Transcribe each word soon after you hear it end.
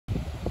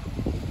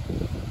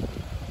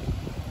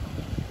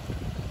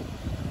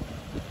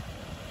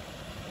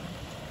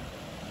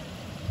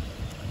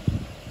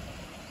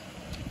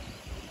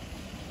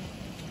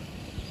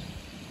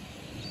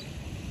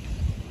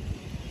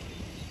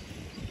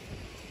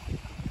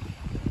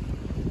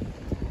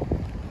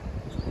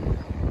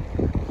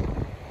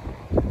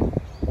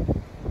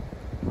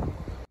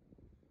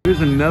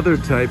Here's another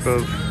type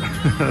of,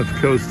 of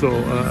coastal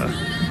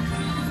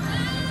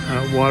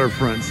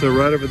waterfront. So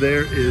right over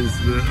there is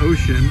the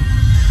ocean,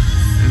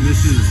 and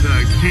this is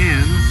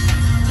Cairns.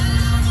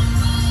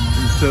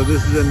 And so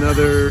this is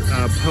another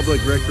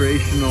public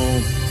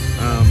recreational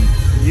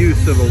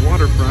use of a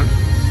waterfront.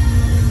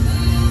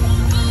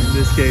 In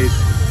this case,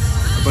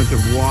 a bunch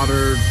of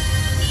water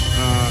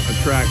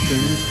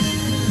attractions,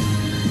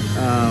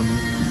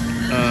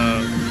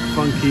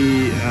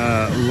 funky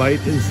light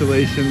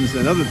installations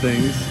and other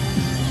things.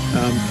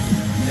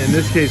 In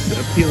this case,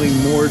 appealing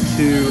more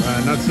to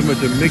not so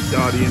much a mixed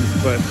audience,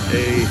 but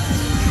a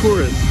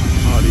tourist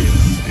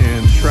audience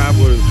and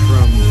travelers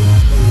from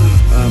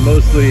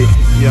mostly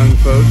young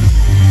folks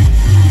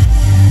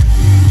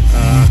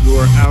who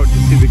are out to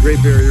see the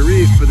Great Barrier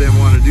Reef, but then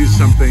want to do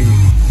something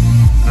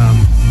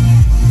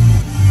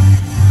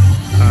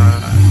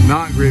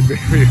not Great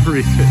Barrier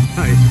Reef at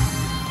night,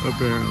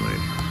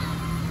 apparently.